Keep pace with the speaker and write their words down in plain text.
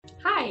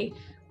Hi,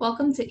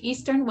 welcome to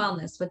Eastern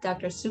Wellness with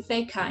Dr.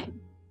 Sufei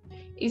Kaim.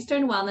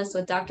 Eastern Wellness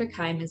with Dr.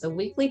 Kaim is a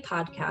weekly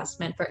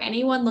podcast meant for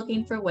anyone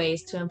looking for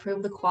ways to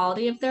improve the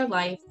quality of their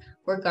life,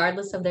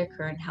 regardless of their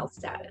current health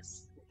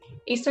status.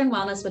 Eastern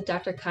Wellness with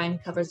Dr. Kaim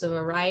covers a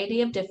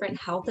variety of different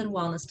health and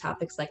wellness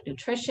topics like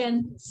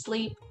nutrition,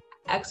 sleep,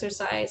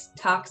 exercise,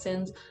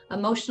 toxins,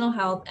 emotional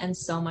health, and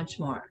so much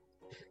more.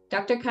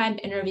 Dr. Kaim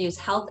interviews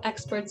health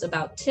experts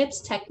about tips,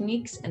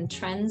 techniques, and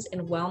trends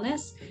in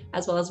wellness,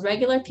 as well as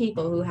regular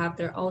people who have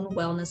their own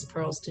wellness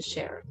pearls to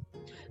share.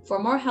 For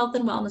more health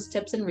and wellness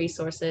tips and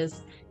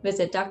resources,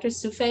 visit Dr.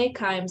 Sufei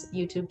Kaim's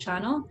YouTube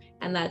channel,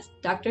 and that's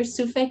Dr.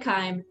 Sufei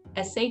Kaim,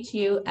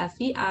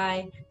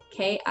 SHUFEIKIME.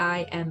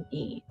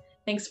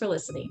 Thanks for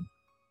listening.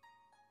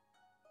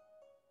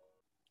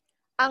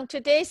 On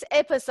today's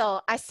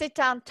episode, I sit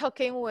down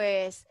talking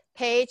with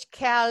Paige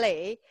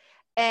Kelly,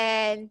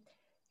 and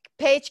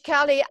Paige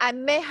Kelly, I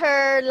met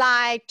her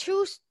like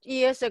 2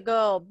 years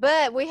ago,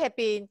 but we have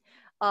been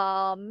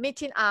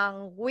meeting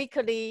on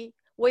weekly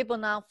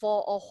webinar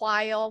for a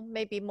while,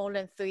 maybe more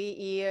than 3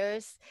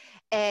 years.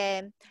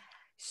 And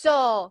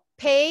so,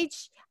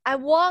 Paige, I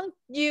want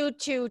you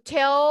to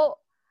tell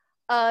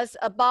us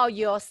about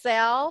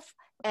yourself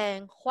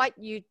and what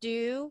you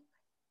do,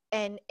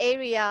 an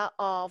area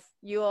of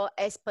your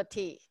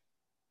expertise.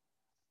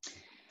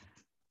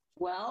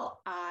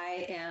 Well,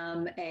 I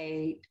have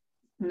a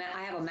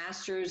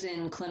master's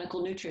in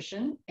clinical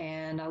nutrition,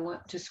 and I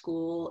went to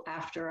school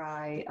after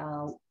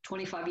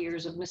 25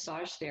 years of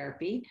massage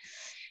therapy,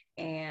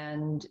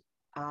 and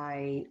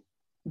I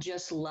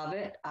just love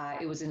it.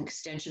 It was an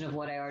extension of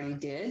what I already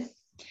did,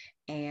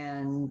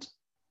 and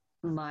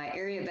my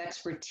area of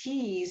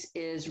expertise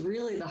is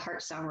really the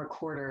heart sound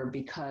recorder,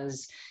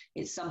 because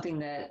it's something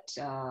that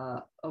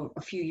a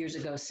few years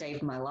ago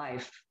saved my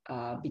life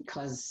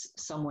because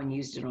someone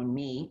used it on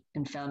me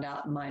and found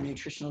out my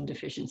nutritional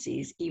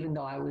deficiencies. Even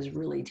though I was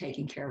really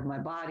taking care of my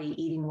body,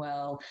 eating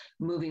well,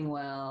 moving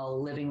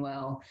well, living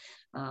well,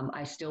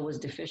 I still was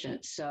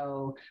deficient.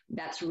 So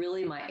that's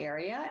really my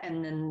area.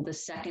 And then the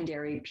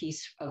secondary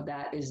piece of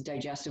that is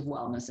digestive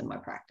wellness in my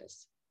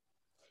practice.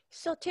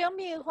 So tell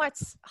me,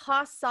 what's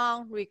heart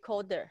sound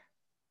recorder?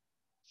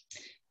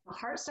 A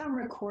heart sound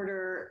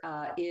recorder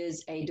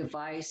is a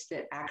device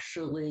that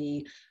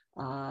actually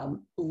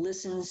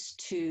listens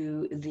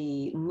to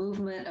the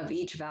movement of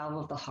each valve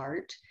of the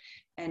heart.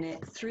 And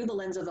through the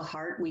lens of the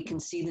heart, we can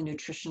see the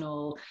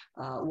nutritional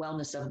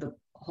wellness of the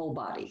whole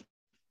body.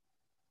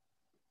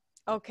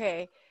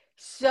 Okay,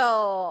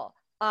 so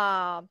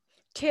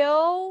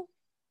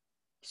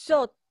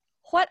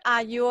what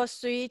are your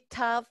three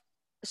top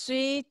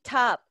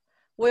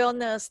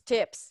wellness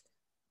tips?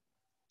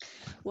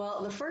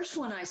 Well, the first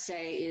one I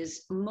say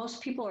is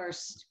most people are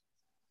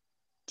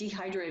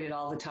dehydrated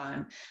all the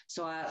time.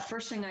 So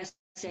first thing I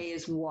say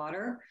is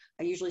water.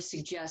 I usually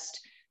suggest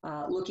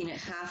looking at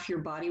half your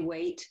body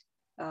weight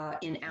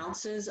in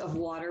ounces of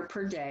water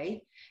per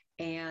day.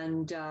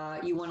 And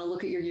you want to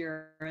look at your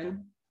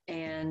urine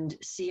and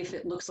see if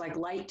it looks like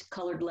light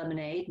colored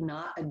lemonade,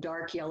 not a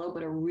dark yellow,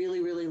 but a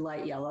really, really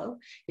light yellow.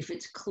 If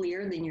it's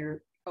clear, then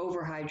you're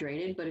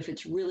overhydrated, but if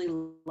it's really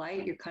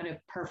light, you're kind of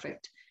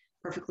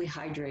perfectly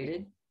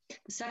hydrated.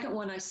 The second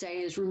one I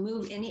say is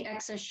remove any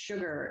excess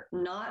sugar,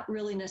 not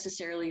really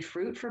necessarily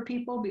fruit for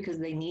people because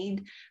they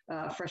need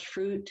fresh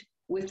fruit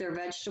with their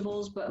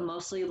vegetables, but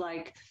mostly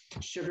like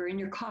sugar in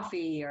your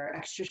coffee or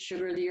extra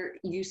sugar that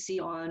you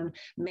see on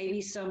maybe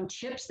some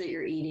chips that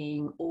you're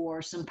eating,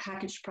 or some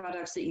packaged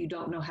products that you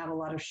don't know have a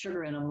lot of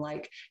sugar in them,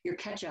 like your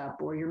ketchup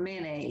or your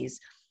mayonnaise.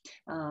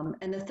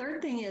 And the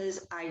third thing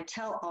is I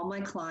tell all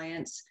my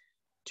clients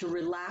to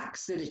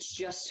relax, that it's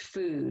just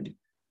food.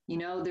 You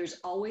know, there's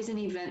always an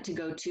event to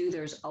go to.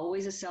 There's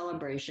always a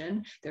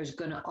celebration. There's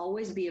going to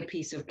always be a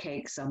piece of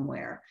cake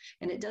somewhere.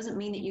 And it doesn't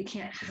mean that you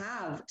can't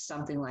have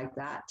something like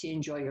that to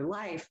enjoy your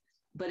life,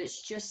 but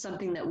it's just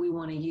something that we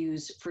want to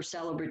use for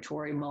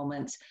celebratory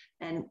moments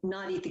and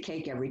not eat the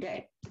cake every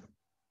day.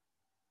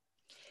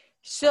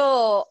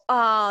 So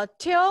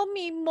tell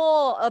me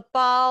more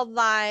about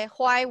like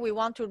why we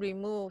want to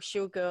remove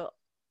sugar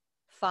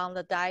from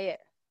the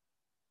diet.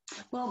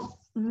 Well,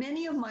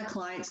 many of my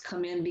clients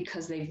come in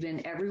because they've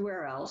been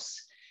everywhere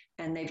else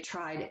and they've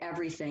tried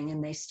everything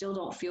and they still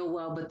don't feel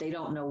well, but they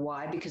don't know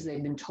why, because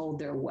they've been told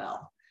they're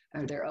well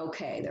or they're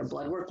okay. Their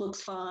blood work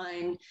looks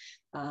fine.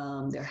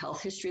 Their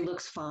health history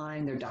looks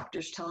fine. Their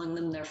doctor's telling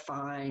them they're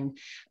fine.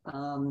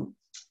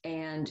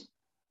 And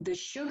the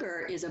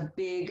sugar is a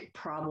big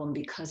problem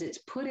because it's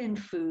put in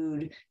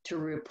food to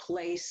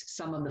replace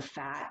some of the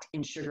fat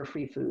in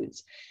sugar-free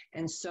foods.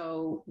 And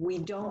so we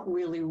don't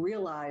really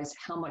realize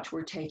how much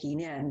we're taking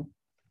in.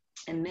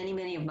 And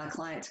many of my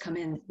clients come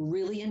in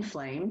really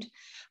inflamed.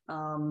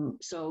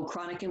 So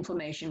chronic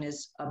inflammation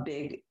is a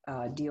big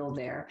deal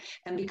there.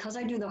 And because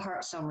I do the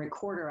heart sound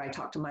recorder, I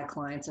talk to my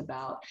clients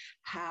about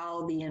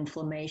how the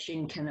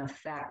inflammation can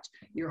affect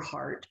your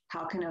heart,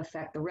 how it can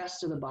affect the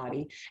rest of the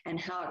body, and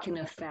how it can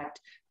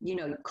affect, you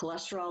know,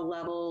 cholesterol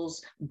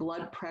levels,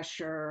 blood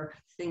pressure,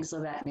 things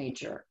of that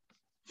nature.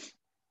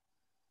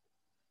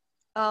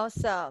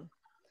 Awesome.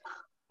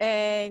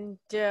 And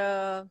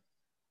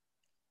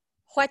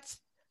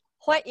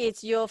what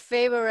is your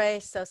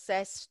favorite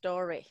success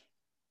story?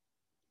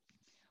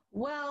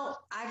 Well,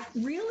 I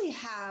really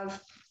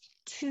have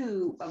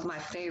two of my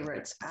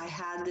favorites. I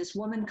had this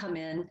woman come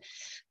in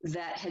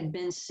that had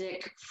been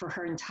sick for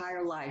her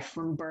entire life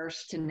from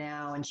birth to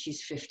now, and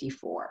she's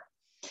 54.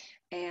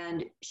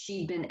 And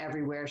she'd been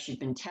everywhere. She'd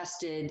been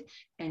tested,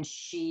 and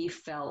she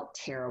felt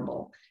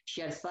terrible.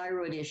 She had a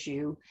thyroid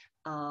issue.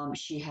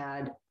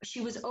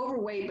 She was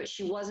overweight, but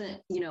she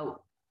wasn't,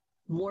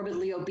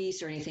 morbidly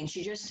obese or anything.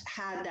 She just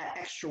had that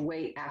extra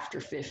weight after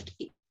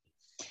 50.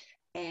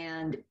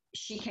 And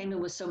she came in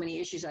with so many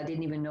issues, I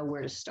didn't even know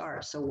where to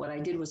start. So what I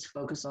did was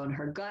focus on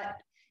her gut,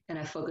 and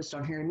I focused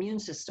on her immune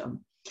system.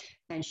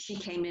 And she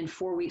came in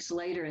 4 weeks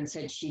later and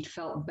said she'd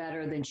felt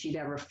better than she'd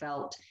ever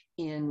felt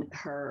in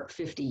her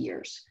 50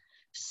 years.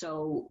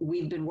 So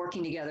we've been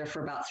working together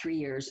for about 3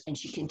 years, and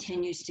she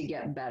continues to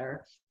get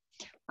better.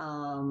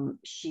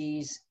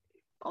 She's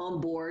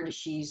on board.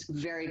 She's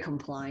very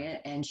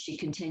compliant, and she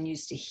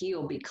continues to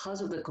heal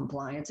because of the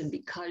compliance and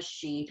because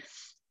she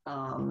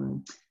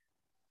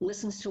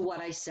listens to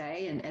what I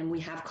say, and we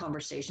have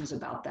conversations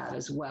about that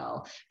as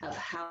well, of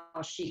how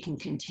she can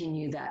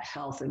continue that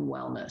health and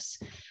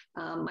wellness.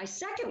 My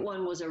second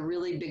one was a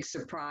really big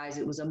surprise.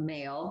 It was a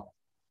male,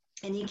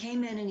 and he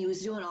came in and he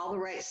was doing all the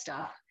right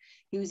stuff.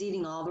 He was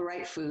eating all the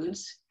right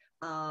foods,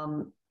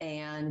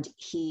 and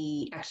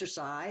he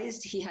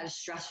exercised. He had a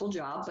stressful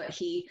job, but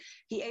he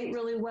ate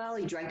really well.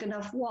 He drank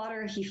enough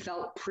water. He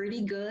felt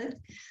pretty good.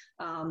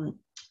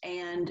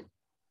 And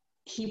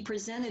he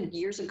presented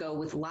years ago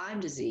with Lyme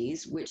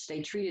disease, which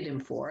they treated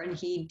him for, and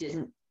he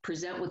didn't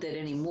present with it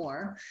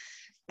anymore.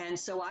 And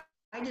so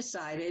I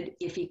decided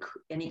he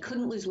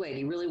couldn't lose weight.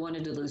 He really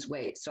wanted to lose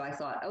weight. So I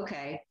thought,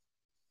 okay,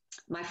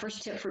 my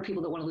first tip for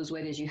people that want to lose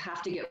weight is you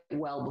have to get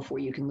well before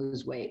you can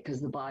lose weight, because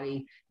the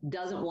body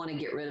doesn't want to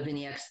get rid of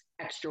any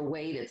extra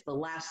weight. It's the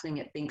last thing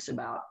it thinks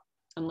about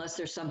unless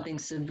there's something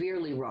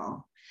severely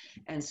wrong.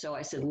 And so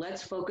I said,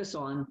 let's focus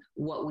on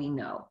what we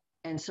know.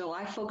 And so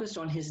I focused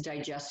on his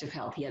digestive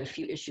health. He had a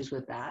few issues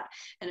with that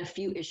and a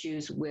few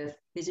issues with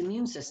his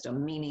immune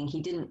system, meaning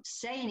he didn't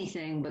say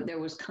anything, but there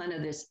was kind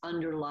of this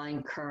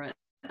underlying current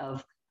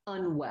of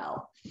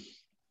unwell.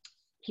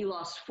 He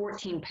lost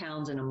 14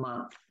 pounds in a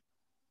month,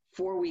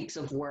 4 weeks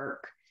of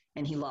work,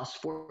 and he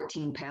lost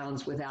 14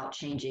 pounds without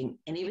changing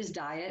any of his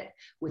diet,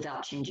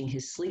 without changing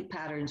his sleep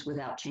patterns,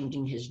 without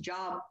changing his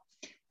job.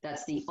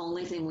 That's the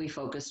only thing we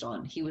focused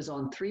on. He was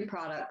on 3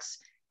 products,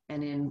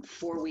 and in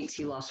 4 weeks,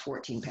 he lost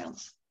 14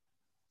 pounds.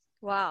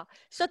 Wow.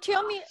 So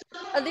tell me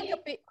a little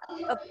bit.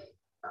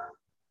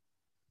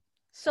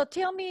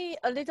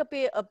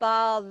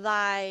 About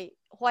like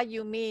what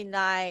you mean.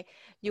 Like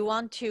you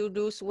want to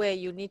lose weight,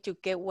 you need to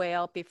get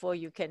well before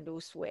you can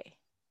lose weight.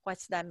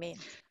 What's that mean?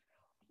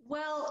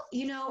 Well,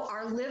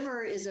 our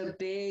liver is a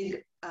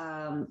big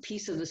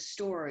piece of the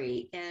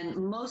story, and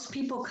most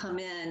people come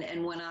in,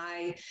 and when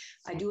I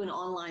do an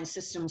online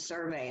system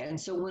survey, and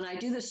so when I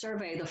do the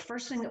survey, the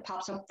first thing that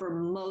pops up for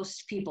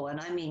most people,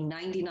 and I mean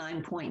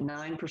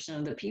 99.9%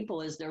 of the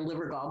people, is their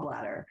liver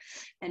gallbladder.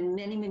 And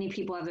many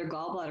people have their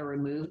gallbladder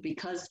removed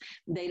because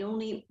they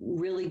don't eat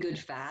really good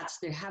fats.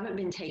 They haven't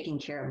been taking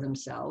care of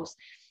themselves.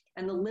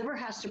 And the liver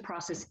has to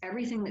process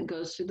everything that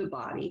goes through the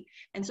body.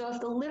 And so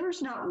if the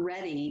liver's not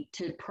ready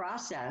to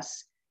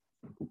process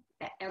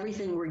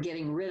everything we're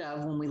getting rid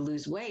of when we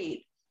lose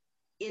weight,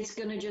 it's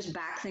going to just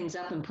back things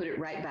up and put it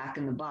right back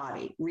in the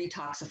body,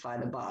 retoxify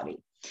the body.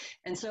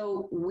 And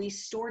so we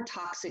store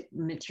toxic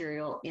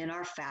material in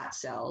our fat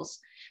cells.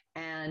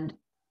 And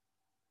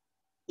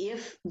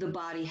if the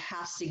body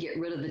has to get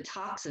rid of the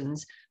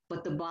toxins,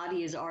 but the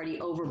body is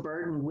already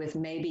overburdened with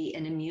maybe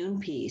an immune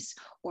piece,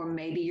 or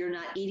maybe you're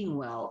not eating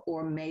well,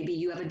 or maybe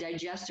you have a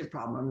digestive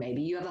problem, or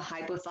maybe you have a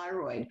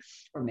hypothyroid,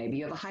 or maybe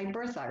you have a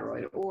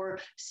hyperthyroid, or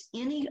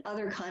any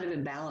other kind of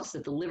imbalance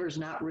that the liver's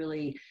not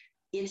really,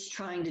 it's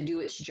trying to do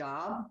its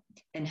job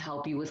and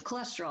help you with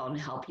cholesterol and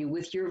help you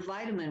with your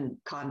vitamin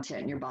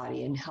content in your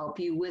body and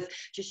help you with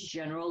just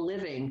general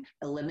living,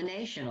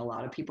 elimination. A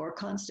lot of people are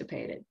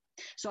constipated.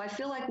 So I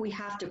feel like we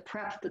have to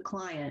prep the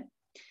client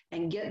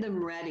and get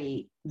them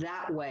ready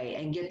that way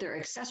and get their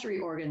accessory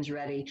organs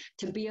ready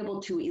to be able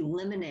to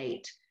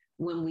eliminate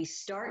when we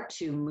start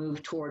to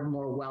move toward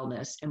more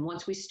wellness. And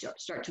once we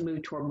start to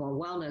move toward more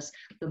wellness,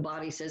 the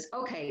body says,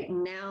 okay,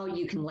 now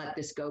you can let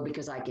this go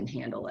because I can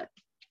handle it.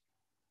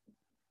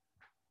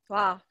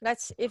 Wow,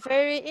 that's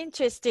very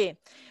interesting.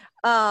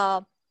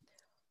 What's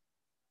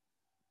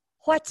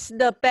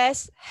the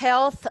best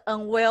health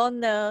and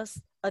wellness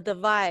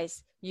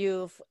advice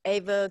you've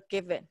ever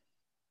given?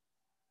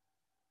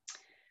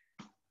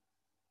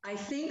 I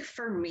think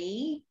for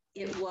me,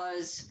 it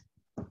was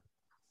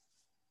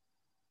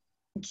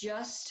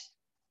just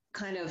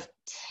kind of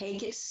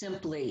take it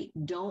simply.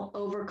 Don't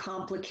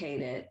overcomplicate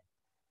it.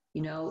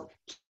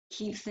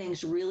 Keep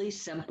things really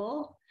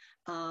simple,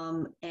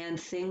 and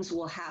things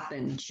will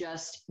happen.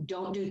 Just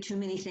don't do too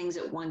many things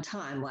at one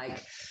time.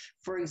 Like,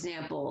 for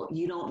example,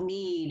 you don't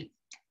need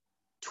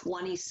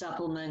 20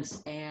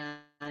 supplements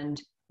and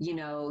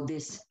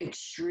this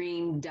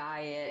extreme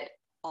diet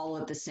all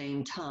at the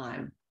same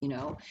time.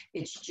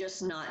 It's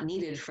just not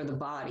needed for the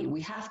body.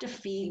 We have to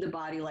feed the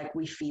body like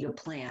we feed a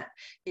plant.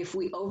 If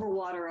we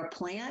overwater a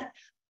plant,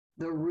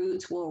 the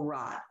roots will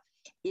rot.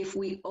 If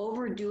we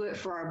overdo it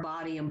for our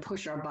body and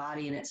push our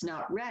body and it's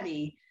not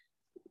ready,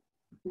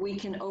 we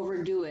can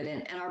overdo it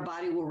and our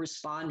body will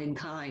respond in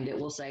kind. It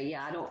will say,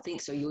 yeah, I don't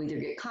think so. You'll either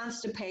get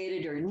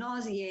constipated or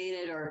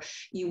nauseated, or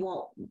you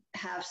won't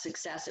have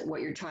success at what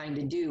you're trying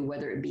to do,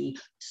 whether it be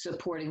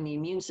supporting the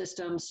immune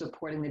system,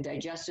 supporting the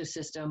digestive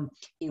system,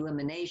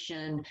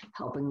 elimination,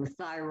 helping the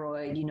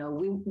thyroid.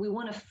 We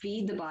want to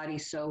feed the body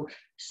so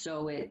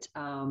it,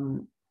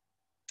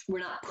 we're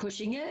not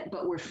pushing it,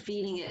 but we're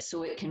feeding it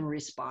so it can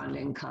respond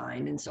in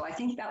kind. And so I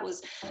think that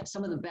was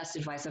some of the best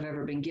advice I've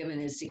ever been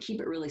given, is to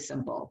keep it really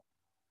simple.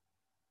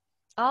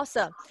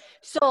 Awesome.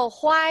 So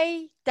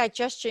why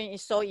digestion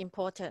is so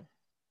important?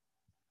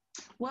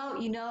 Well,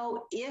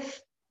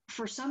 if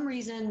for some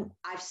reason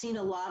I've seen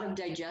a lot of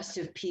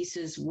digestive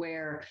pieces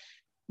where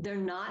they're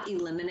not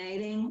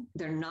eliminating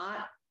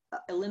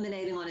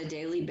on a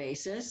daily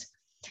basis.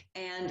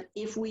 And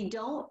if we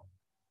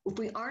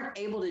aren't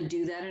able to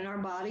do that in our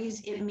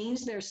bodies, it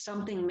means there's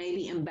something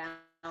maybe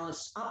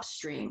imbalanced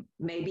upstream,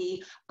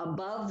 maybe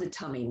above the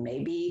tummy,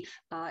 maybe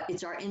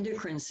it's our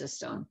endocrine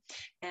system.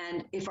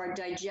 And if our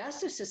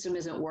digestive system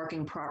isn't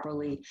working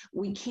properly,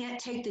 we can't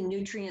take the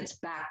nutrients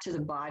back to the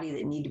body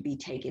that need to be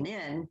taken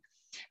in,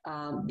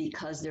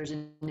 because there's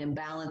an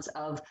imbalance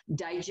of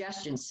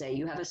digestion. Say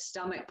you have a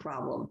stomach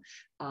problem,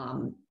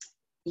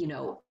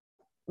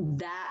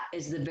 that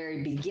is the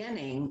very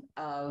beginning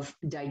of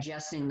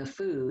digesting the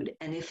food.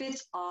 And if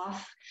it's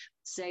off,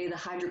 say the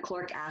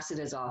hydrochloric acid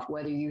is off,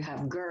 whether you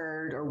have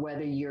GERD or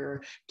whether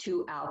you're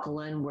too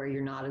alkaline where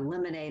you're not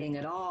eliminating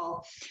at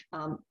all,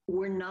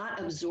 we're not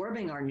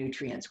absorbing our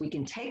nutrients. We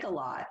can take a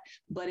lot,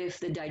 but if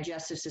the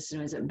digestive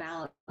system isn't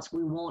balanced,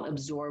 we won't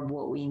absorb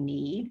what we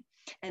need.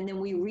 And then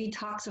we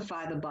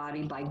retoxify the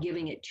body by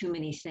giving it too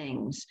many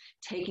things,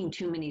 taking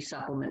too many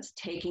supplements,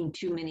 taking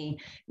too many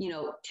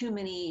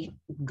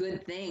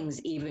good things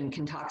even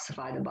can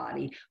toxify the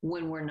body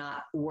when we're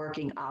not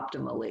working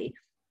optimally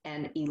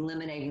and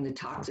eliminating the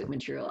toxic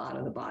material out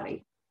of the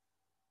body.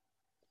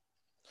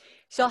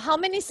 So how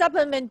many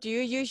supplements do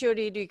you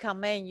usually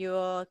recommend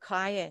your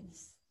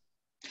clients?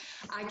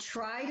 I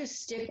try to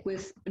stick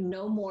with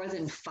no more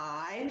than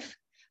 5.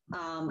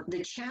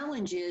 The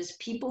challenge is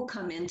people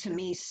come into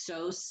me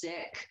so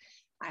sick.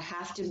 I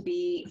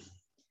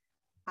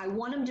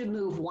want them to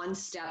move one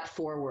step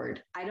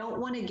forward. I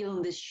don't want to give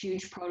them this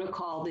huge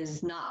protocol that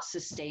is not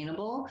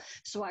sustainable.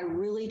 So I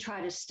really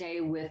try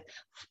to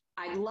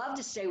I'd love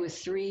to stay with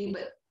 3,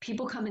 but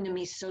people come into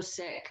me so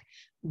sick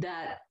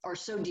that are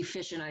so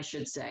deficient, I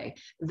should say,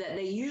 that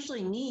they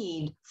usually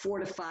need 4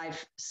 to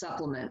 5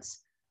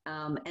 supplements.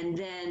 And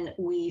then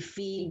we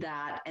feed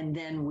that, and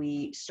then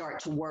we start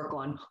to work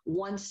on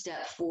one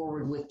step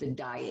forward with the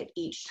diet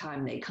each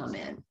time they come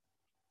in.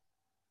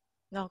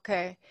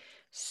 Okay.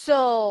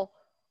 So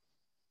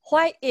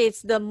what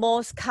is the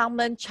most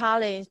common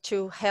challenge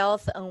to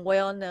health and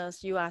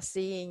wellness you are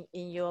seeing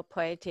in your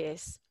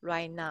practice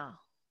right now?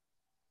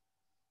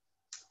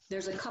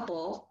 There's a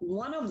couple.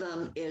 One of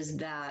them is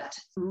that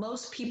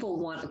most people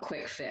want a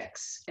quick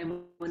fix.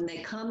 And when they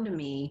come to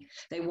me,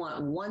 they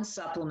want one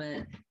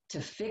supplement to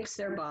fix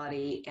their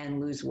body and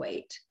lose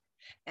weight.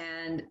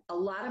 And a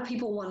lot of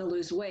people want to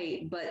lose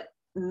weight, but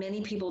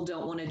many people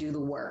don't want to do the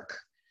work.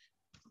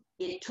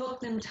 It took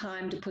them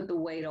time to put the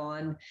weight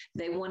on.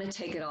 They want to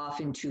take it off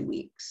in 2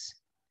 weeks.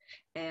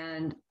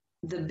 And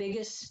the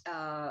biggest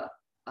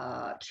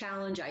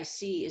challenge I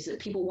see is that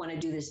people want to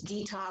do this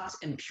detox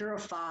and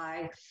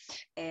purify,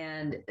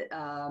 and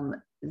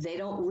they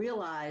don't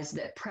realize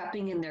that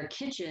prepping in their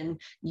kitchen,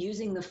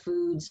 using the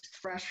foods,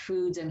 fresh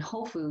foods and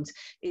whole foods,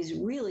 is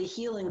really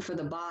healing for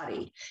the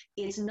body.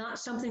 It's not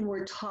something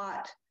we're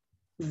taught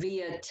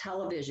via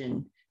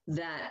television,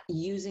 that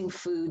using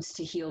foods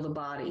to heal the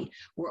body.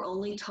 We're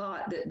only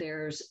taught that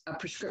there's a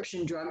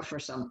prescription drug for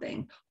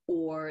something,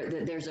 or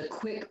that there's a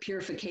quick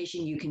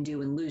purification you can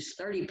do and lose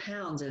 30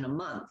 pounds in a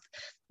month.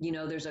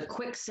 There's a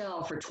quick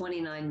sell for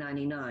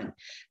 $29.99.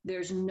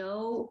 There's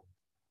no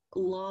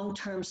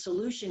long-term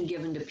solution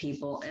given to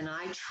people. And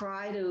I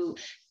try to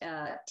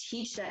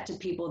teach that to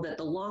people, that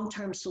the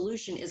long-term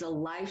solution is a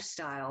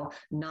lifestyle,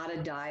 not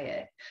a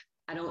diet.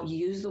 I don't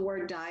use the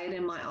word diet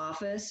in my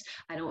office.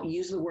 I don't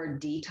use the word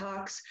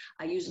detox.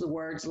 I use the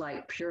words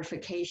like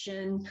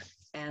purification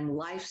and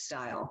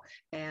lifestyle.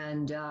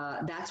 And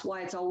that's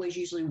why it's always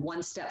usually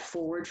one step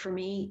forward for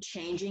me,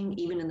 changing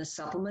even in the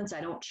supplements.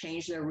 I don't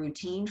change their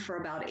routine for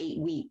about 8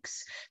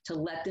 weeks to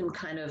let them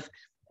kind of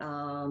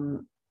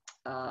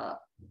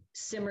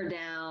simmer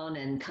down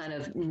and kind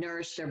of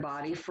nourish their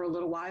body for a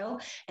little while.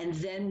 And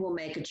then we'll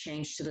make a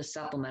change to the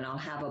supplement. I'll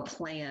have a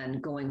plan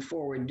going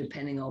forward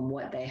depending on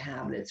what they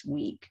have that's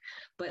weak.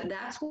 But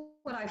that's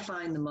what I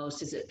find the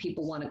most, is that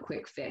people want a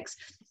quick fix.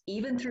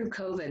 Even through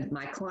COVID,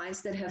 my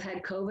clients that have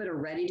had COVID are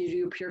ready to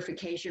do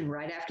purification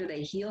right after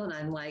they heal. And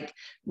I'm like,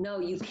 no,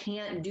 you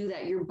can't do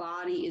that. Your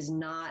body is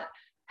not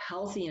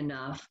healthy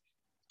enough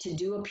to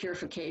do a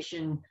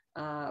purification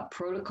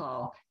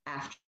protocol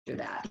after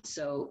that.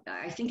 So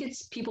I think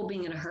it's people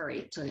being in a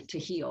hurry to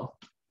heal.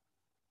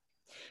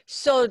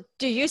 So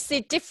do you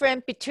see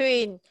difference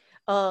between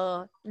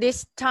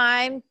this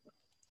time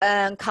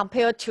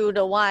compared to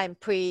the one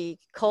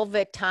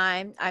pre-COVID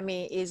time? I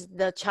mean, is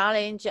the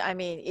challenge, I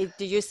mean,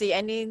 do you see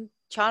any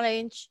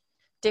challenge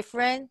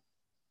different?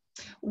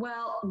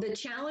 Well, the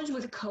challenge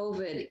with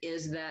COVID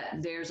is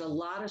that there's a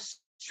lot of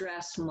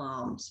stressed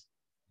moms,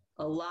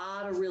 a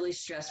lot of really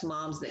stressed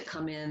moms that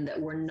come in that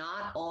were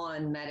not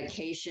on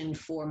medication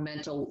for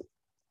mental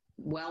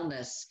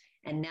wellness,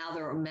 and now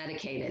they're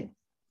medicated.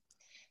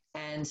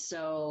 And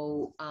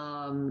so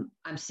I'm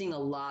seeing a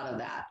lot of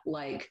that,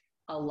 like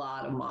a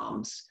lot of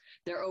moms.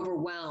 They're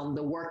overwhelmed.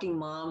 The working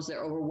moms,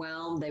 they're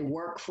overwhelmed. They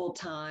work full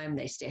time.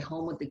 They stay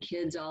home with the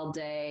kids all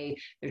day.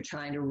 They're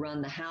trying to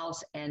run the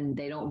house and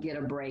they don't get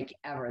a break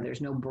ever.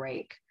 There's no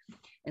break.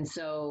 And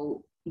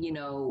so, you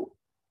know,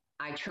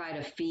 I try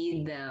to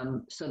feed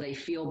them so they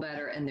feel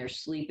better and they're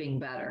sleeping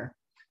better.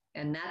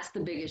 And that's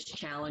the biggest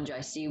challenge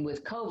I see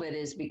with COVID,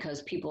 is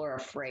because people are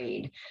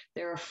afraid.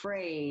 They're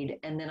afraid.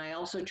 And then I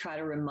also try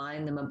to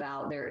remind them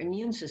about their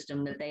immune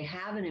system, that they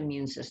have an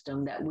immune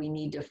system, that we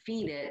need to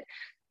feed it.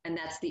 And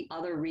that's the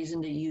other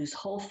reason to use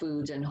whole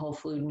foods and whole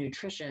food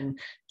nutrition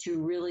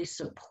to really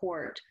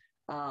support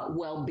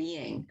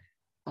well-being,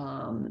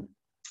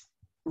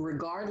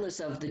 regardless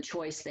of the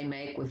choice they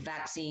make with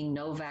vaccine,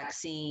 no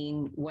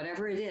vaccine,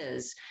 whatever it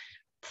is.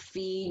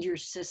 Feed your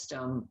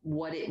system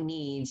what it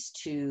needs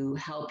to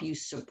help you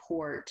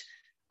support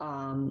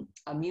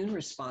immune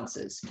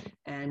responses.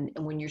 And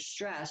when you're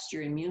stressed,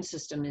 your immune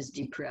system is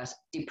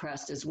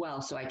depressed as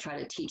well. So I try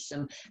to teach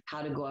them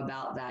how to go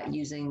about that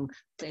using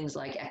things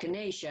like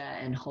echinacea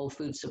and whole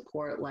food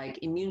support, like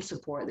immune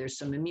support. There's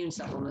some immune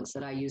supplements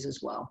that I use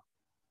as well.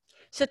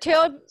 So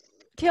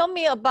tell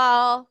me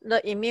about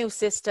the immune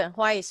system.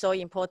 Why it's so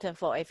important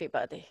for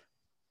everybody?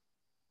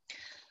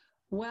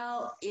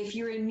 Well, if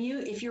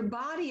your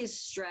body is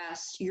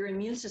stressed, your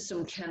immune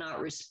system cannot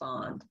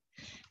respond.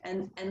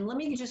 And let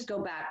me just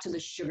go back to the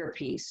sugar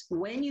piece.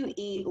 When you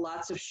eat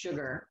lots of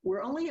sugar,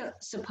 we're only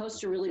supposed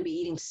to really be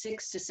eating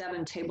 6 to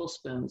 7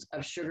 tablespoons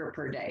of sugar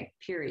per day,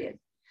 period.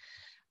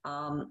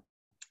 And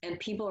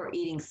people are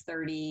eating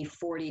 30,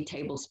 40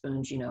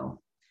 tablespoons, you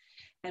know.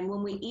 And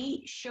when we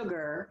eat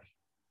sugar,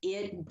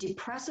 it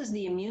depresses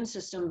the immune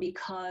system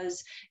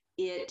because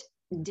it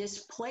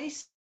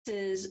displaces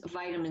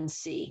vitamin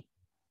C.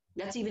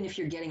 That's even if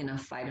you're getting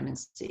enough vitamin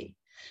C.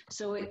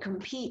 So it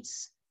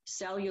competes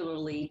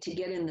cellularly to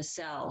get in the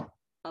cell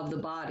of the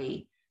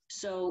body.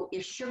 So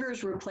if sugar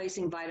is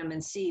replacing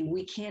vitamin C,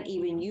 we can't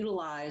even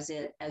utilize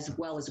it as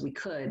well as we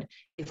could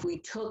if we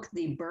took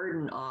the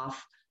burden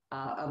off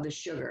of the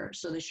sugar.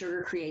 So the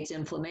sugar creates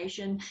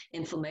inflammation.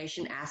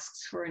 Inflammation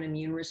asks for an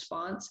immune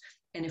response.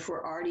 And if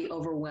we're already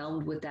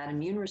overwhelmed with that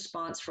immune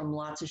response from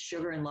lots of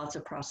sugar and lots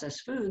of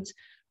processed foods,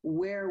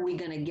 where are we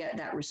going to get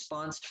that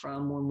response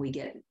from when we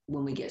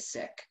get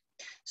sick?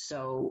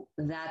 So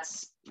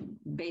that's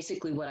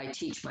basically what I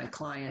teach my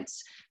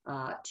clients,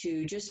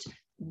 to just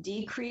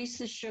decrease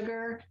the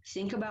sugar,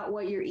 think about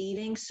what you're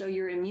eating so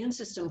your immune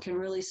system can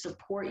really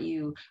support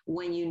you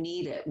when you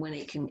need it, when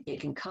it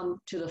can come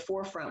to the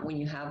forefront when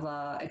you have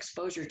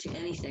exposure to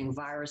anything,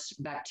 virus,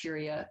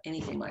 bacteria,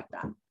 anything like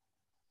that.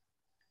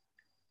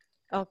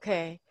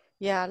 Okay,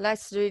 yeah,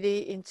 that's really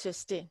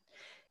interesting.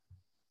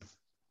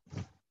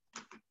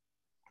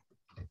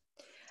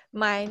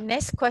 My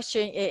next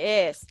question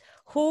is,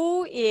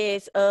 who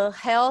is a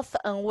health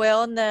and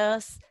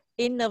wellness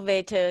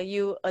innovator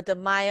you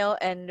admire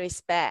and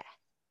respect?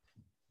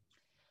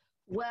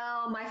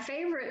 Well, my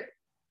favorite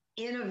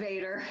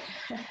innovator,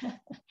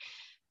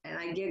 and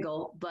I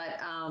giggle, but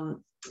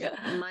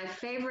my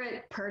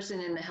favorite person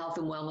in the health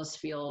and wellness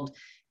field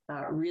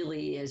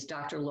really is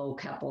Dr. Lowell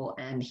Keppel,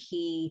 and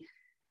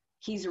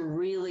he's a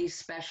really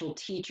special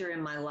teacher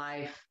in my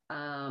life,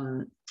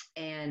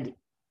 and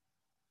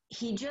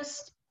he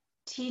just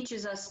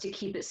teaches us to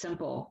keep it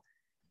simple.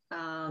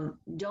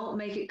 Don't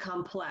make it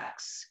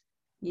complex.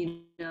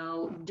 You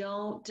know,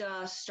 don't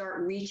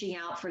start reaching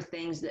out for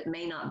things that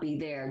may not be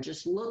there.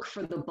 Just look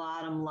for the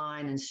bottom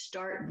line and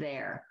start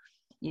there.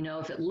 You know,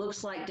 if it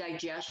looks like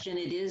digestion,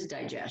 it is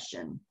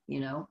digestion, you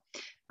know.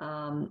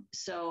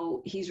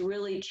 So he's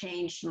really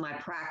changed my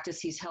practice.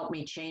 He's helped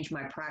me change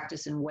my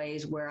practice in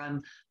ways where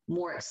I'm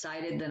more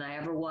excited than I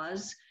ever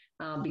was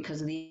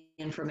because of the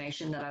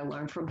information that I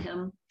learned from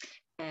him.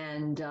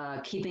 And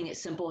keeping it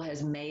simple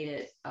has made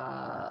it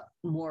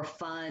more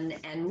fun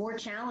and more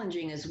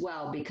challenging as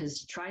well,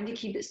 because trying to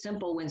keep it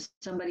simple when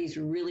somebody's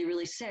really,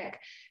 really sick,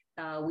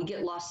 we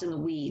get lost in the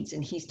weeds.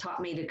 And he's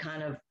taught me to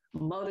kind of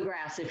mow the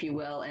grass, if you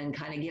will, and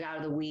kind of get out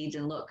of the weeds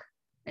and look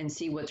and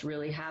see what's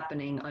really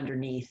happening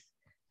underneath.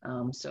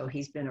 So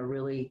he's been a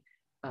really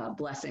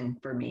blessing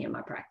for me in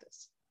my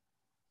practice.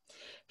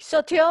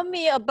 So tell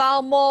me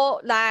about more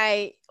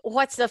like,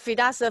 what's the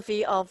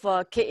philosophy of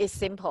keep it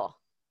simple?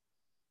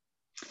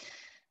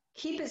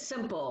 Keep it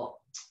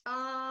simple.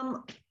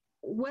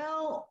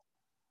 Well,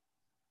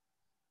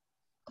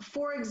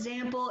 For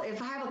example,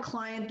 if I have a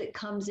client that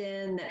comes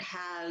in that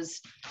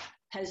has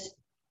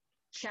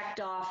checked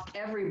off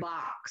every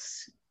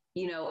box,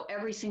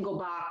 every single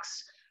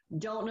box,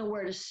 don't know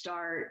where to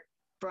start,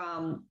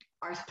 from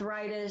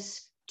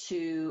arthritis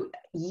to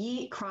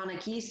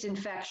chronic yeast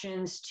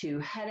infections to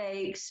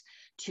headaches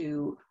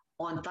to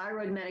on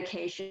thyroid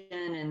medication.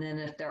 And then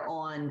if they're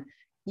on,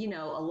 a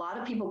lot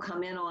of people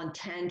come in on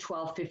 10,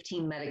 12,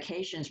 15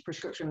 medications,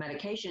 prescription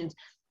medications.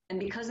 And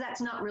because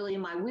that's not really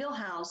in my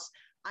wheelhouse,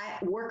 I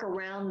work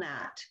around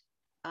that.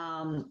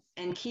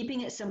 And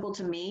keeping it simple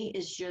to me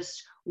is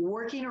just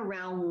working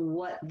around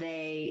what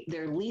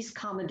their least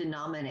common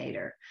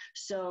denominator.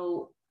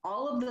 So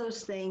all of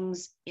those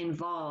things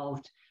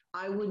involved,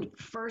 I would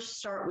first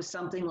start with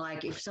something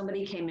like, if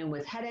somebody came in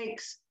with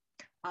headaches,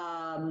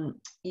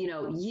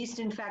 yeast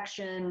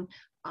infection,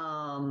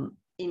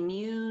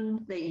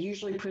 immune, they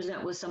usually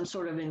present with some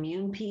sort of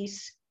immune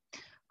piece.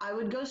 I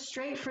would go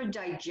straight for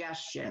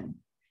digestion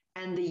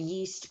and the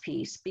yeast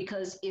piece,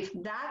 because if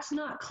that's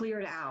not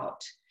cleared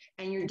out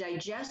and your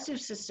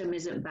digestive system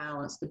isn't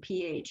balanced, the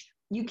pH,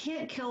 you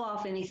can't kill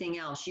off anything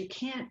else. You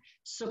can't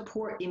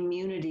support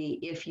immunity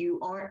if you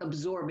aren't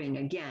absorbing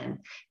again.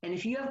 And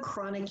if you have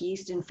chronic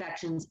yeast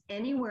infections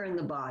anywhere in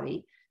the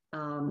body,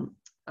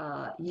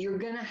 you're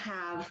going to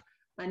have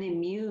an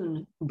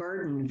immune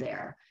burden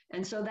there.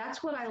 And so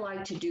that's what I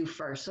like to do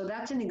first. So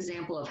that's an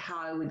example of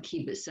how I would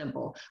keep it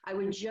simple. I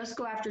would just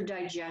go after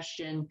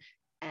digestion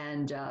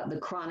and the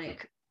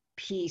chronic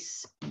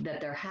piece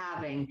that they're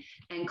having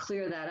and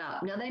clear that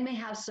up. Now, they may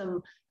have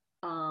some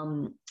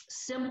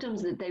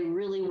symptoms that they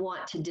really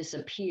want to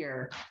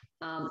disappear,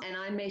 and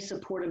I may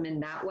support them in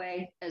that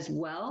way as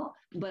well.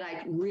 But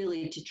I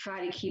really, to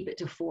try to keep it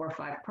to 4 or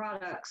 5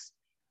 products,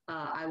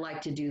 I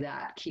like to do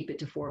that, keep it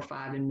to 4 or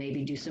 5, and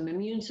maybe do some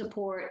immune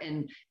support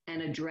and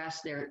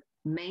address their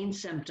main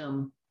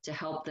symptom to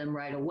help them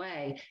right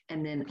away,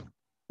 and then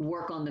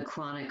work on the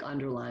chronic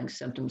underlying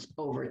symptoms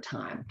over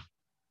time.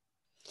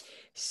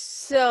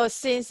 So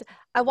since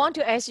I want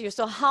to ask you,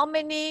 so how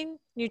many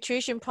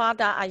nutrition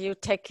products are you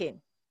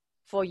taking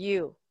for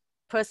you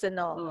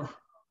personal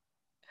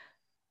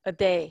a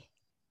day?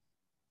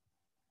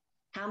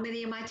 How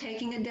many am I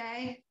taking a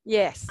day?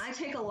 Yes. I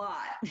take a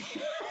lot.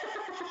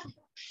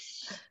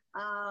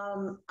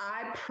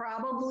 I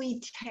probably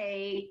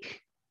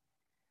take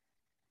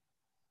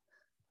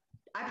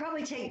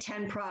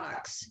 10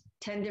 products,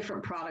 10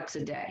 different products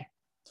a day.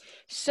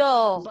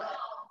 So,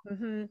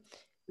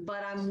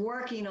 but I'm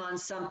working on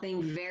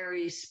something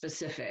very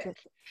specific.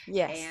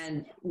 Yes.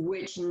 And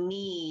which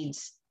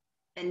needs,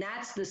 and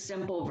that's the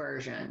simple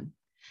version.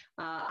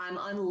 I'm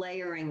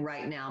unlayering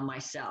right now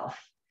myself.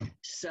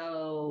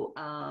 So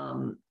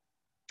I'm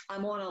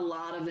on a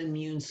lot of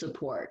immune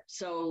support.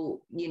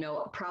 So,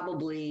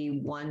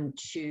 probably 1,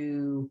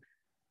 2,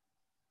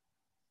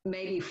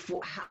 maybe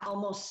 4,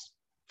 almost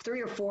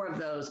 3 or 4 of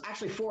those,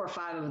 actually 4 or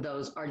 5 of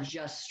those are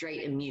just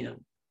straight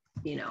immune,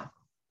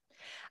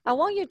 I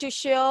want you to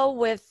share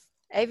with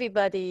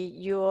everybody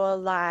your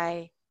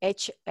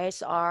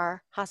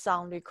HSR heart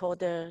sound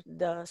recorder,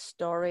 the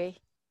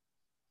story.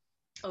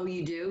 Oh,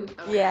 you do?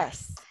 Okay.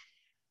 Yes.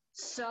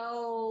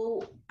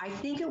 So I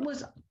think it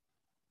was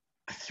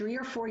 3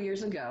 or 4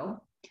 years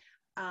ago.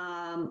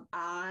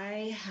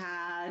 I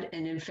had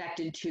an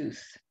infected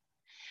tooth,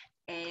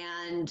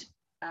 and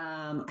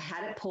I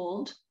had it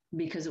pulled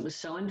because it was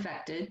so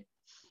infected.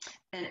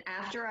 And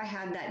after I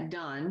had that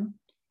done,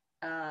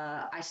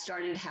 I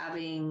started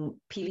having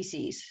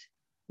PVCs,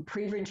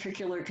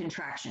 preventricular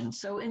contractions.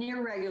 So an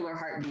irregular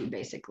heartbeat,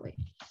 basically.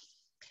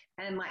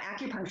 And my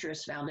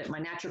acupuncturist found it,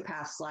 my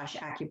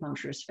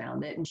naturopath/acupuncturist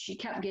found it. And she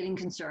kept getting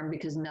concerned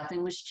because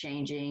nothing was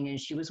changing, and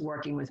she was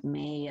working with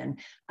me, and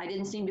I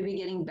didn't seem to be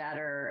getting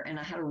better. And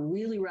I had a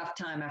really rough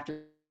time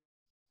after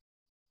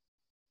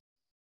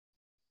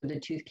the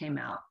tooth came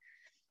out.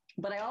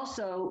 But I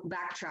also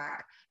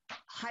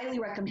highly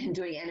recommend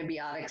doing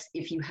antibiotics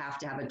if you have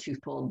to have a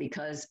tooth pulled,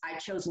 because I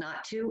chose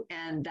not to,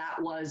 and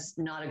that was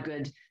not a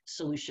good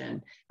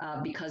solution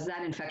because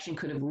that infection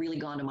could have really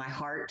gone to my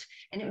heart,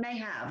 and it may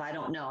have, I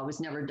don't know. I was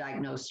never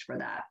diagnosed for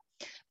that.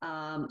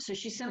 So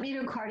she sent me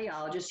to a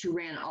cardiologist who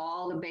ran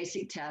all the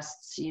basic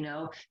tests,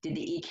 did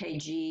the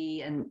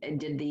EKG and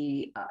did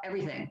the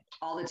everything,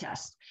 all the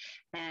tests.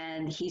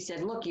 And he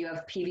said, look, you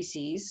have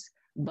PVCs,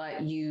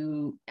 but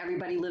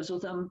everybody lives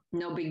with them.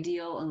 No big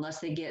deal. Unless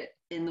they get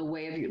in the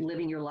way of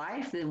living your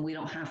life, then we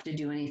don't have to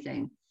do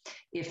anything.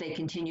 If they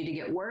continue to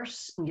get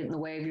worse and get in the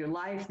way of your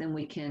life, then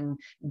we can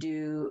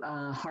do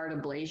heart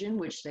ablation,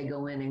 which they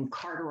go in and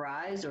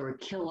cauterize or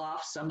kill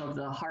off some of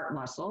the heart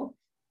muscle,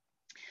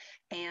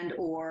 and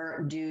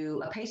or do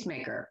a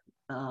pacemaker.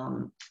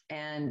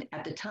 And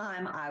at the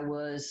time I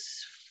was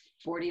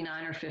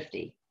 49 or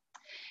 50.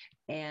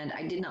 And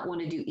I did not want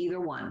to do either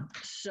one.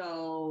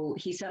 So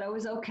he said I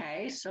was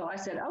okay. So I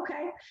said,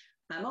 okay,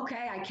 I'm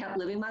okay. I kept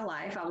living my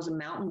life. I was a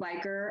mountain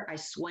biker. I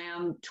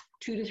swam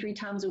 2 to 3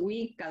 times a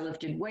week. I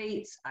lifted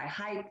weights. I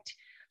hiked.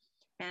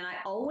 And I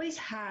always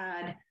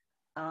had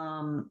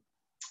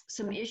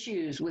some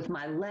issues with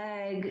my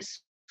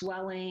legs,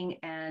 swelling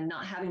and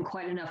not having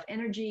quite enough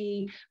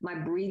energy. My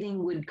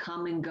breathing would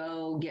come and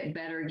go, get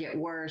better, get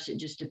worse. It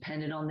just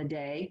depended on the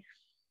day.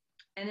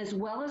 And as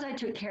well as I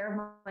took care of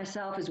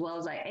myself, as well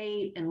as I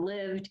ate and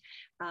lived,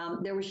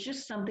 there was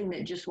just something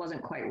that just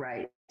wasn't quite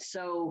right.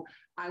 So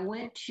I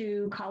went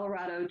to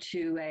Colorado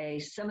to a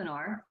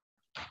seminar,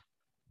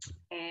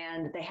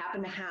 and they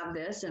happened to have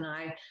this, and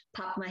I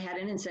popped my head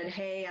in and said,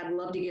 hey, I'd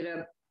love to get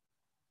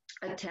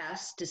a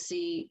test to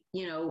see,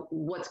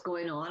 what's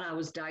going on. I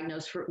was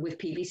diagnosed with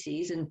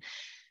PVCs, and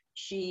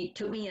she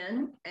took me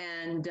in,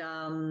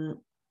 and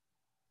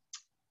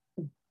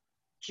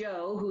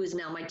Joe, who is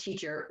now my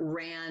teacher,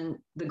 ran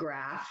the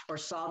graph or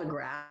saw the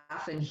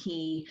graph, and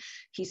he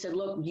said,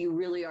 look, you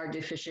really are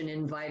deficient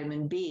in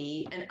vitamin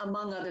B. And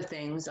among other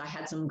things, I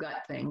had some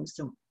gut things,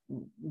 some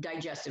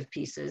digestive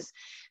pieces.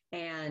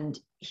 And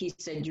he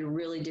said, you're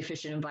really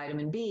deficient in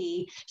vitamin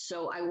B.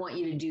 So I want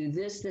you to do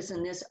this, this,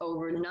 and this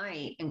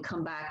overnight and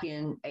come back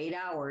in 8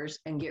 hours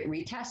and get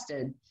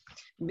retested,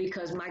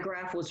 because my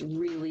graph was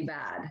really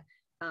bad.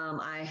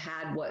 I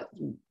had a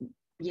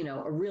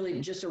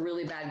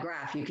really bad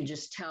graph. You could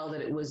just tell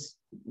that it was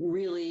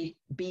really,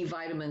 B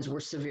vitamins were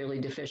severely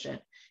deficient.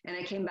 And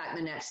I came back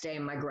the next day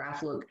and my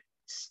graph looked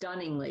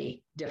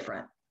stunningly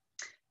different.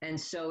 And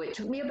so it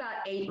took me about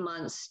 8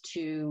 months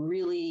to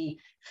really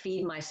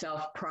feed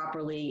myself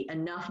properly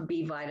enough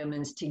B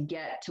vitamins to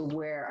get to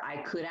where I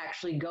could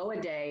actually go a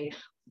day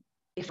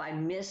if I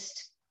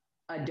missed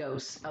a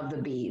dose of the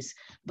Bs.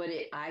 But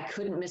I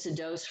couldn't miss a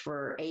dose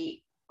for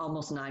 8,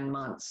 almost 9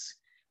 months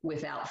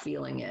without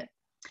feeling it.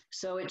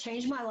 So it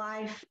changed my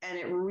life, and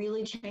it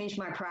really changed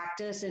my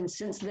practice. And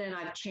since then,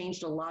 I've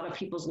changed a lot of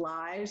people's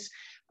lives,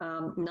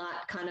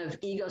 not kind of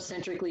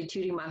egocentrically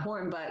tooting my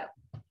horn, but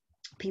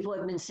people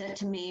have been sent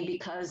to me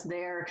because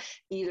they're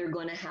either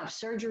going to have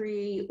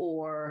surgery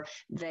or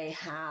they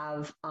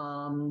have,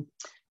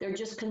 they're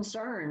just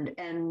concerned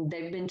and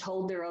they've been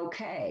told they're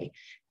okay.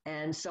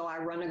 And so I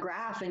run a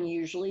graph, and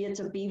usually it's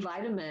a B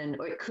vitamin,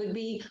 or it could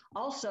be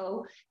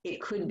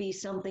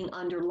something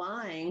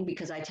underlying,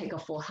 because I take a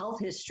full health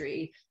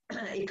history.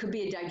 It could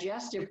be a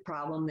digestive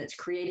problem that's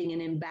creating an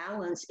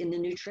imbalance in the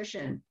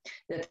nutrition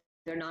that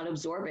they're not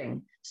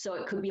absorbing. So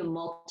it could be a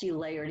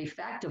multi-layered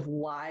effect of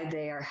why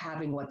they are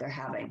having what they're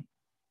having.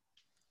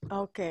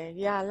 Okay,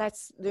 yeah,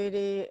 that's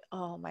really,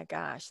 oh my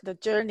gosh,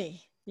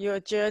 your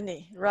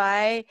journey,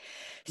 right?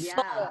 Yeah.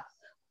 So,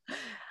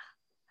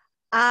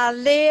 are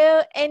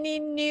there any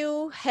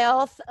new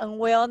health and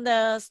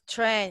wellness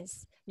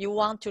trends you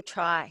want to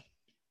try?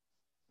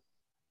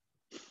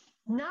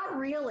 Not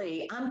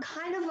really. I'm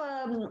kind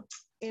of,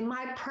 in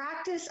my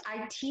practice,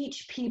 I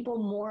teach people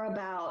more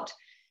about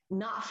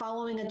not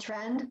following a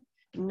trend,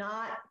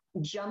 not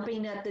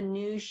jumping at the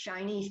new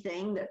shiny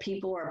thing that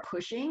people are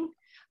pushing,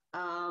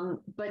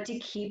 but to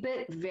keep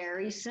it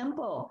very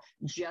simple.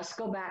 Just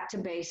go back to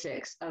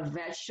basics of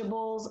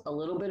vegetables, a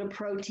little bit of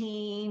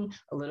protein,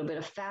 a little bit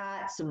of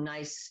fat, some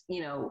nice,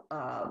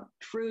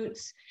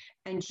 fruits,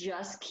 and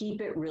just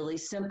keep it really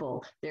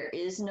simple. There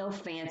is no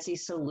fancy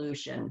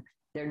solution.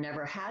 There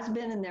never has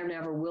been, and there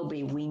never will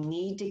be. We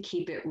need to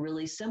keep it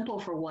really simple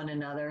for one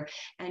another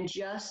and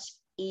just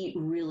eat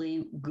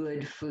really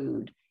good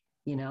food.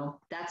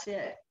 That's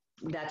it.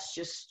 That's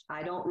just,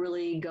 I don't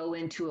really go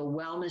into a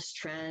wellness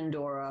trend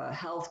or a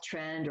health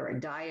trend or a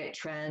diet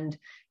trend.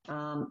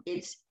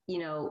 It's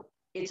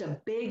a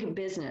big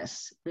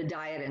business, the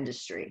diet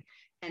industry,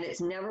 and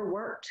it's never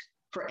worked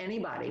for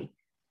anybody.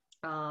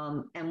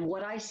 And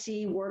what I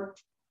see work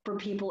for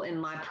people in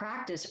my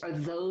practice are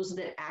those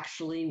that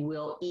actually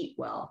will eat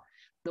well.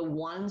 The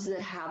ones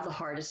that have the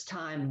hardest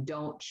time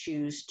don't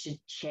choose to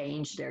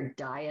change their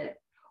diet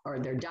or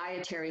their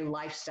dietary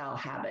lifestyle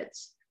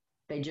habits.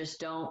 They just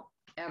don't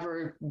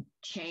ever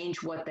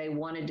change what they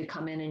wanted to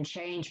come in and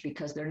change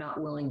because they're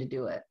not willing to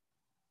do it.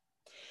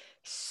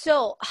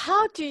 So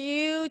how do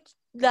you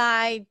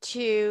like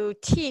to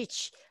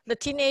teach the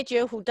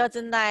teenager who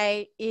doesn't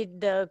like eat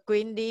the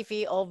green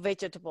leafy or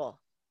vegetable,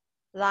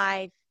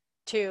 like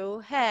to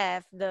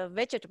have the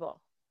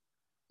vegetable?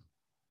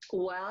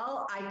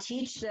 Well, I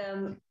teach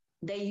them,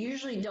 they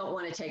usually don't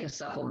want to take a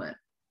supplement.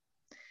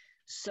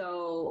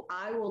 So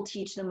I will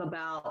teach them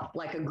about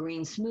like a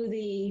green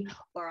smoothie,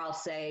 or I'll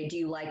say, do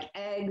you like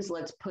eggs?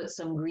 Let's put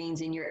some greens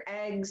in your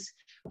eggs.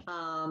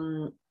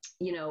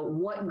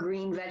 What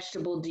green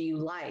vegetable do you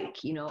like?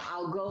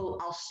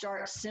 I'll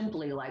start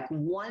simply, like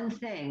one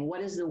thing.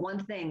 What is the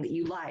one thing that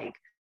you like?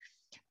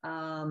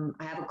 I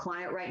have a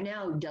client right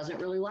now who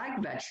doesn't really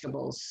like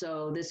vegetables.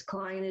 So this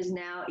client is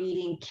now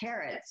eating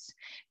carrots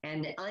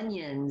and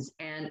onions,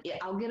 and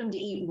I'll get them to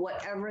eat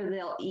whatever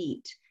they'll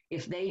eat.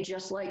 If they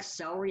just like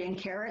celery and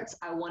carrots,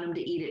 I want them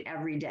to eat it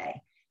every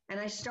day. And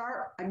I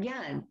start,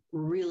 again,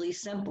 really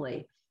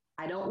simply.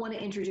 I don't want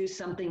to introduce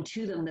something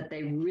to them that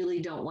they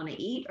really don't want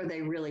to eat or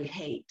they really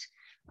hate.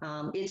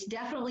 It's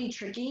definitely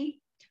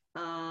tricky,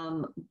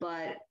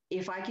 but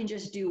if I can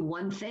just do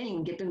one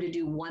thing, get them to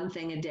do one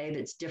thing a day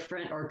that's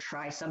different or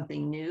try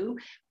something new,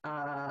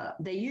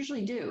 they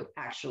usually do,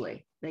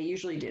 actually. They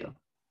usually do.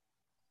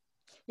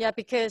 Yeah,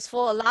 because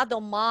for a lot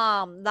of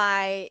mom,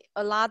 like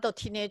a lot of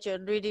teenagers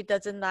really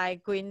doesn't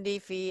like green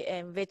leafy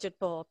and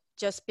vegetable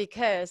just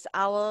because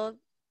our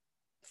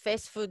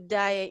fast food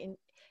diet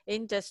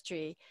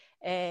industry.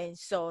 And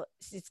so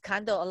it's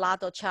kind of a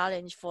lot of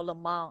challenge for the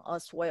mom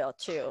as well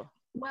too.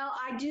 Well,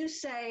 I do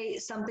say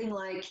something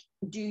like,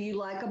 do you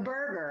like a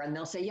burger? And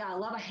they'll say, yeah, I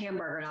love a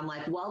hamburger. And I'm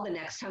like, well, the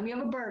next time you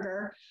have a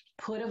burger,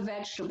 put a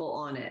vegetable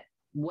on it.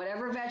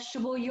 Whatever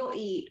vegetable you'll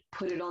eat,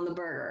 put it on the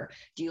burger.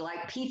 Do you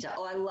like pizza?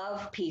 Oh, I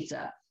love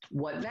pizza.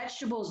 What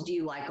vegetables do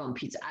you like on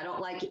pizza? I don't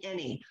like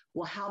any.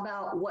 Well, how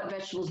about what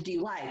vegetables do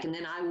you like? And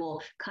then I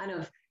will kind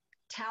of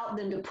tout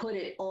them to put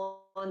it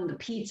on the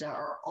pizza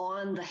or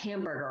on the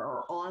hamburger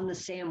or on the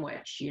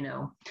sandwich, you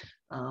know.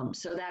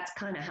 So that's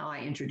kind of how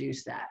I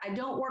introduce that. I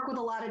don't work with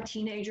a lot of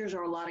teenagers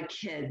or a lot of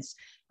kids.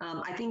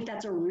 I think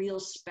that's a real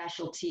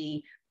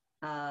specialty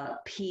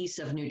piece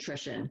of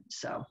nutrition.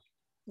 So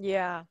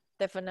Yeah,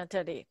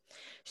 definitely.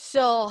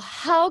 So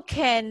how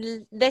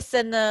can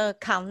listener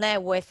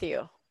connect with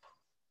you?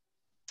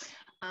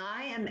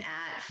 I am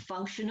at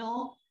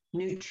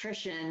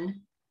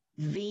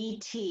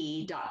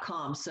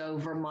functionalnutritionvt.com. So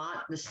Vermont,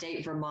 the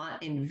state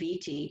Vermont in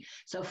VT.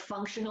 So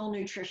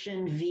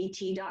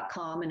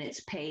functionalnutritionvt.com, and it's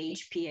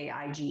Paige,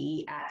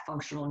 Paige, at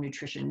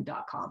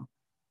functionalnutrition.com.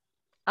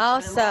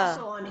 Awesome. And I'm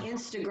also on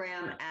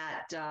Instagram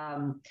at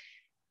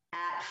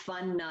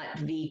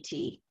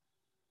FunNutVT.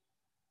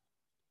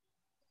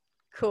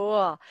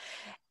 Cool.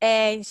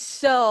 And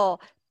so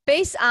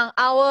based on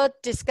our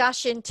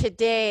discussion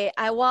today,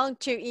 I want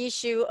to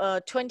issue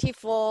a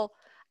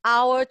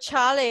 24-hour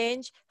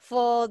challenge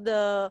for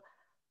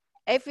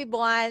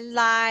everyone.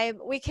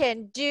 Like we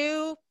can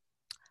do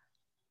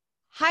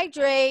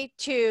hydrate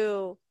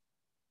to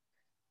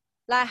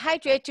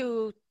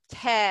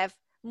have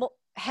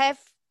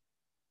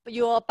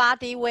your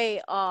body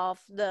weight of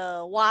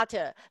the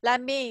water.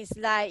 That means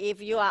like if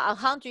you are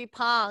 100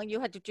 pounds, you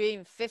have to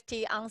drink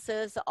 50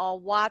 ounces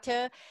of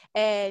water.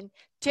 And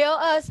tell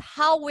us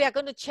how we are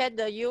going to check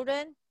the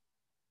urine.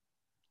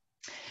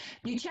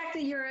 You check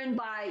the urine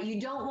by,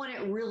 you don't want it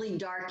really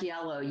dark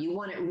yellow. You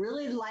want it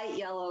really light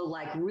yellow,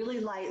 like really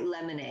light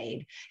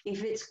lemonade.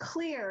 If it's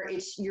clear,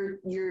 it's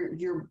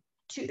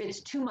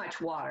it's too much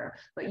water,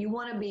 but you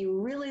want to be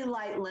really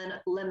light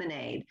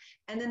lemonade.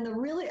 And then a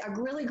really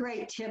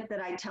great tip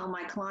that I tell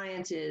my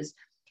clients is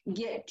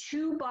get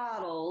 2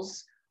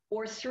 bottles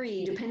or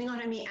 3, depending on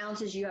how many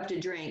ounces you have to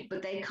drink,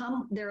 but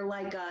they're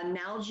like a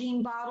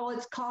Nalgene bottle,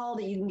 it's called,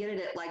 that you can get it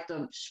at like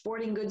the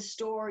sporting goods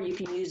store. You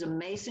can use a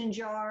mason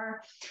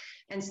jar.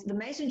 And the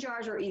mason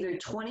jars are either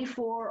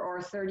 24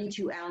 or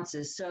 32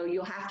 ounces. So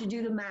you'll have to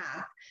do the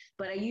math,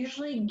 but I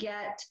usually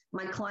get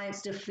my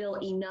clients to fill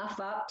enough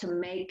up to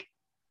make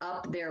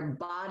up their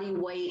body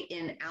weight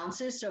in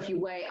ounces. So if you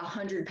weigh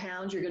 100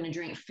 pounds, you're going to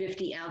drink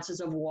 50 ounces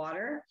of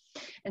water.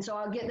 And so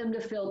I'll get them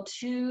to fill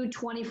 2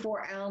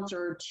 24-ounce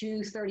or 2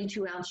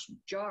 32-ounce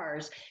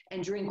jars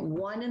and drink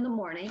 1 in the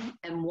morning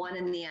and 1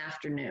 in the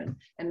afternoon,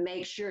 and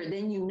make sure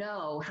then you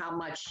know how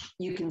much,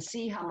 you can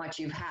see how much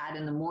you've had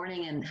in the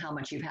morning and how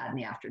much you've had in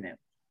the afternoon.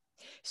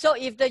 So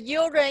if the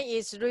urine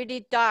is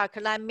really dark,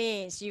 that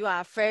means you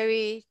are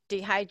very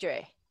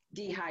dehydrated.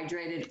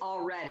 Dehydrated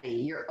already.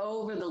 You're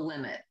over the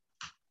limit.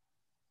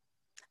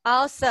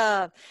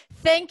 Awesome.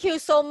 Thank you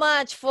so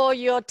much for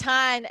your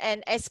time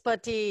and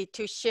expertise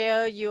to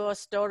share your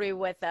story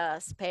with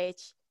us,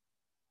 Paige.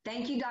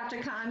 Thank you,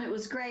 Dr. Khan. It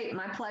was great.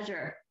 My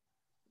pleasure.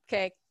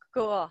 Okay,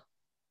 cool.